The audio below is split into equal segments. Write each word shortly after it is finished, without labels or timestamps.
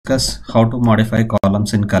discuss how to modify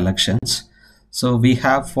columns in collections. So we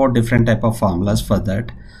have 4 different type of formulas for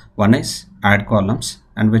that. One is add columns,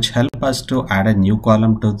 and which help us to add a new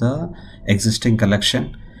column to the existing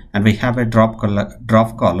collection. And we have a drop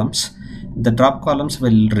columns. The drop columns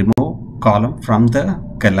will remove column from the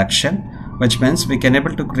collection, which means we can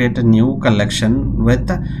able to create a new collection with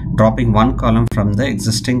dropping one column from the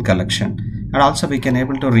existing collection. And also we can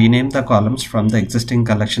able to rename the columns from the existing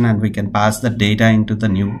collection, and we can pass the data into the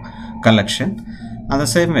new collection. And the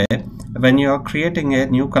same way, when you are creating a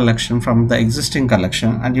new collection from the existing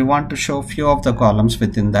collection and you want to show few of the columns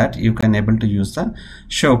within that, you can able to use the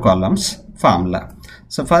ShowColumns formula.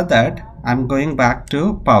 So for that, I'm going back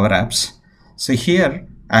to PowerApps. So here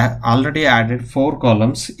I already added 4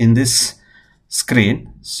 columns in this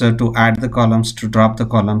screen. So to add the columns, to drop the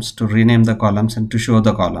columns, to rename the columns, and to show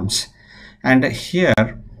the columns. And here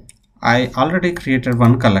I already created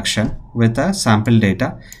one collection with a sample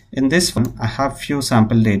data. In this one I have few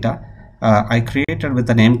sample data. I created with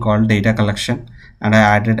a name called data collection, and I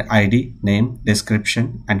added ID, name,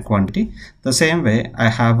 description, and quantity. The same way I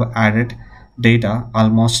have added data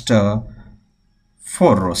almost 4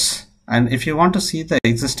 rows. And if you want to see the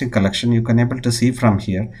existing collection, you can able to see from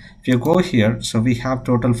here. If you go here, so we have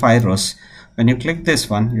total 5 rows. When you click this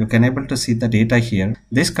one, you can able to see the data here.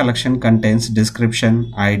 This collection contains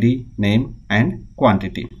description, ID, name, and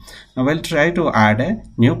quantity. Now we'll try to add a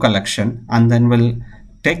new collection, and then we'll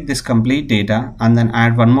take this complete data and then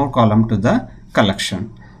add one more column to the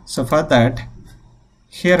collection. So for that,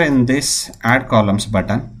 here in this add columns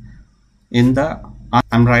button,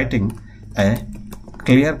 I'm writing a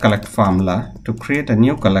clear collect formula to create a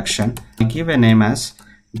new collection. I give a name as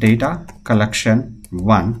data collection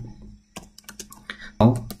 1.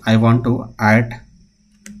 Now I want to add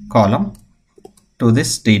column to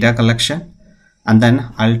this data collection, and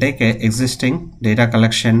then I'll take a existing data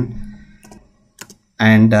collection,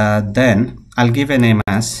 and then I'll give a name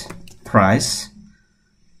as price.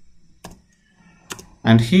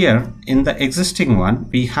 And here in the existing one,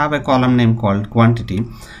 we have a column name called quantity,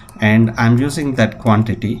 and I'm using that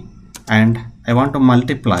quantity, and I want to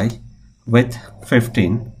multiply with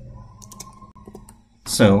 15.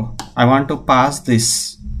 So I want to pass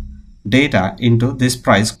this data into this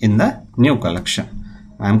price in the new collection.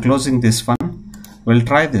 I'm closing this one. We'll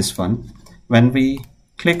try this one. When we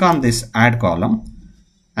click on this add column,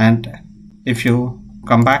 and if you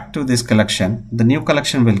come back to this collection, the new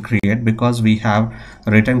collection will create, because we have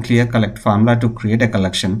written clear collect formula to create a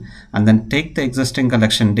collection, and then take the existing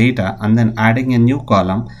collection data and then adding a new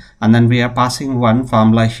column, and then we are passing one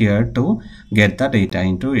formula here to get the data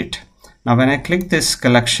into it. Now when I click this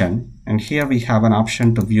collection, and here we have an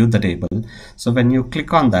option to view the table. So when you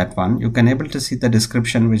click on that one, you can able to see the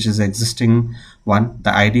description, which is existing one,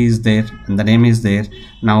 the ID is there and the name is there.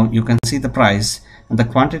 Now you can see the price, and the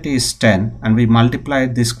quantity is 10, and we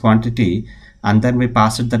multiplied this quantity and then we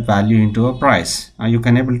passed that value into a price. Now you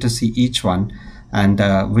can able to see each one, and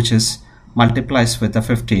which is multiplies with a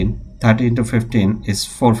 15. 30 into 15 is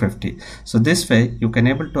 450. So this way you can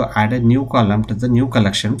able to add a new column to the new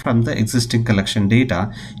collection from the existing collection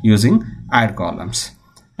data using add columns.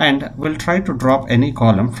 And we'll try to drop any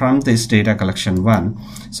column from this data collection 1.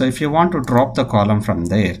 So if you want to drop the column from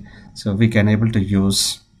there, so we can able to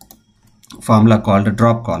use formula called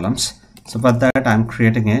DropColumns. So for that, I'm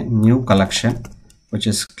creating a new collection, which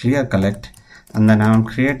is clear collect, and then I'm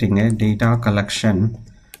creating a data collection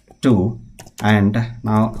 2, and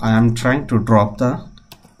now I am trying to drop the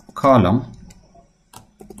column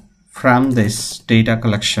from this data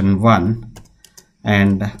collection 1,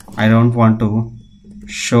 and I don't want to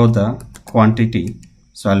show the quantity,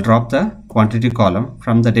 so I'll drop the quantity column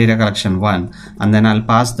from the data collection 1, and then I'll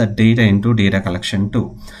pass the data into data collection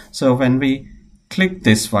 2. So when we click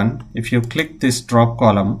this one, if you click this drop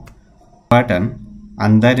column button,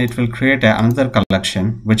 and then it will create another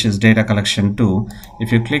collection, which is data collection 2.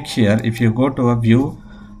 If you click here, if you go to a view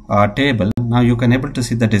table, now you can able to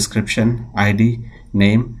see the description, ID,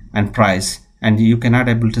 name, and price, and you cannot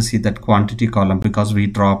able to see that quantity column because we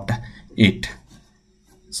dropped it.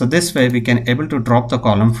 So this way we can able to drop the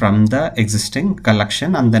column from the existing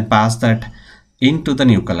collection and then pass that into the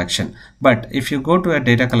new collection. But if you go to a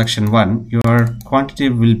data collection 1, your quantity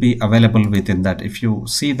will be available within that. If you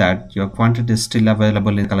see that your quantity is still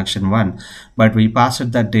available in collection 1, but we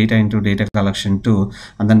passed that data into data collection 2,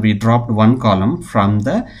 and then we dropped one column from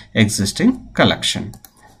the existing collection.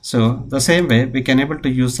 So the same way we can able to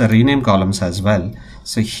use the rename columns as well.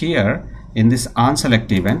 So here in this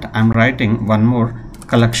onSelect event, I'm writing one more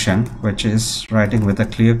collection, which is writing with a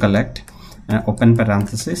clear collect, open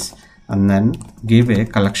parenthesis, and then give a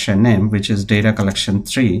collection name which is data collection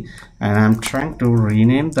 3, and I'm trying to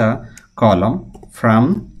rename the column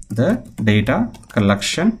from the data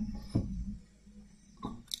collection.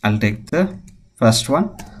 I'll take the first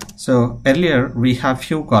one. So earlier we have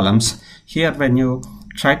few columns. Here when you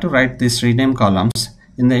try to write this rename columns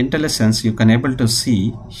in the IntelliSense, you can able to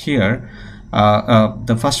see here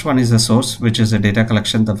the first one is the source, which is a data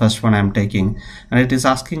collection, the first one I'm taking, and it is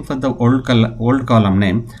asking for the old column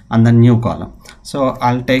name and the new column. So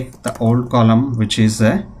I'll take the old column, which is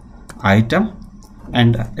a item,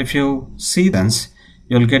 and if you see this,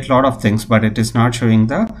 you'll get a lot of things, but it is not showing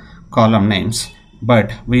the column names.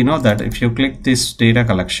 But we know that if you click this data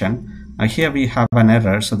collection, here we have an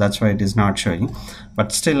error, so that's why it is not showing,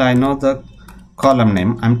 but still I know the column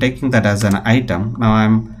name. I'm taking that as an item. Now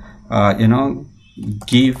I'm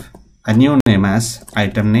give a new name as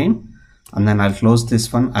item name, and then I'll close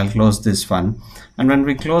this one, I'll close this one, and when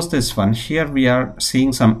we close this one, here we are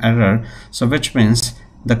seeing some error, so which means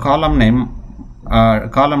the column name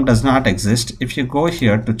column does not exist. If you go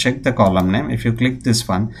here to check the column name, if you click this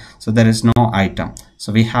one, so there is no item.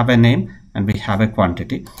 So we have a name and we have a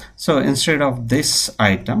quantity. So instead of this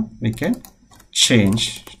item, we can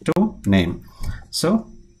change to name. So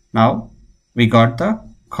now we got the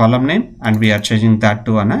column name and we are changing that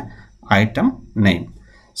to an item name.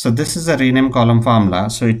 So this is a rename column formula,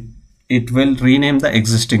 so it will rename the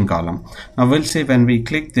existing column. Now we'll see when we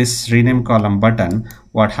click this rename column button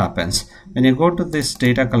what happens. When you go to this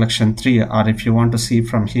data collection 3, or if you want to see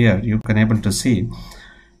from here, you can able to see.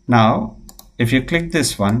 Now if you click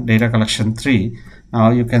this one, data collection 3, now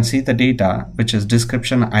you can see the data, which is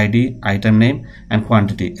description, ID, item name and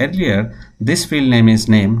quantity. Earlier this field name is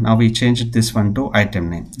name, now we changed this one to item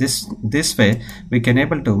name. This way we can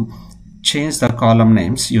able to change the column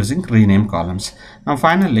names using rename columns. Now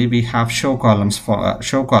finally we have show columns for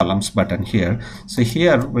show columns button here. So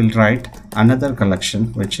here we'll write another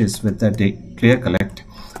collection which is with the clear collect.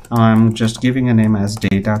 I'm just giving a name as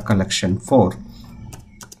data collection 4.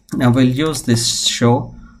 Now we'll use this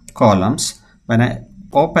show columns. When I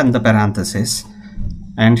open the parenthesis,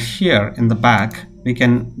 and here in the back we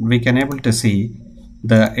can able to see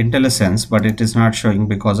the IntelliSense, but it is not showing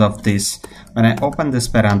because of this. When I open this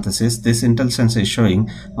parenthesis, this IntelliSense is showing.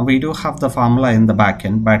 Now we do have the formula in the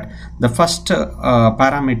backend, but the first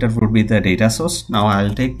parameter would be the data source. Now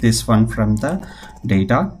I'll take this one from the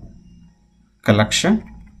data collection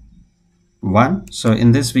 1. So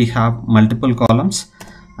in this we have multiple columns,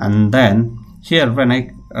 and then here when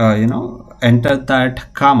I enter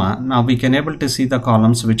that comma, now we can able to see the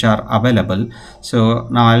columns which are available. So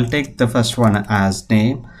now I'll take the first one as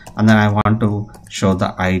name, and then I want to show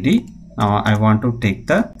the ID. Now I want to take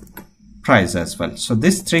the price as well. So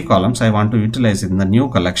these 3 columns I want to utilize in the new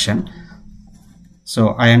collection. So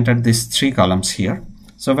I entered these 3 columns here.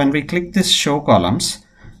 So when we click this show columns,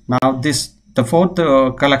 now the fourth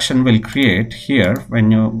collection will create here.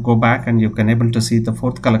 When you go back and you can able to see the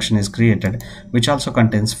fourth collection is created, which also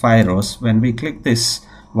contains 5 rows. When we click this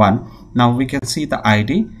one, now we can see the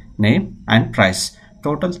ID, name and price.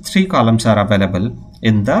 Total 3 columns are available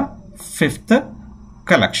in the 5th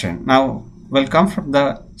collection. Now we'll come from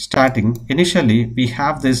the starting. Initially we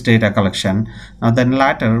have this data collection. Now then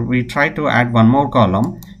later we try to add one more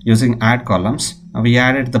column using AddColumns. Now we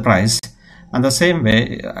added the price. And the same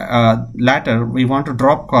way, later we want to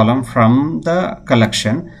drop column from the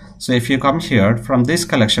collection. So if you come here from this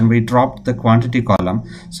collection, we dropped the quantity column.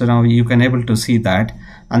 So now you can able to see that.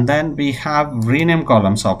 And then we have rename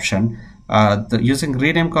columns option. Using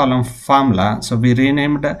rename column formula, so we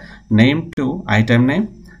renamed name to item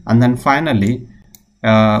name, and then finally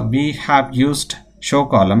we have used show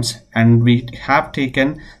columns, and we have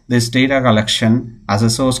taken this data collection as a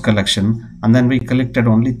source collection, and then we collected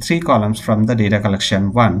only 3 columns from the data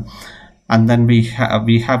collection 1, and then we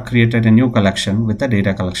have created a new collection with the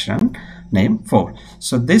data collection name 4.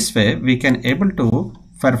 So this way we can able to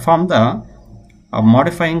perform the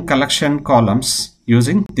modifying collection columns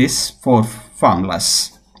using these 4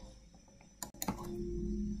 formulas.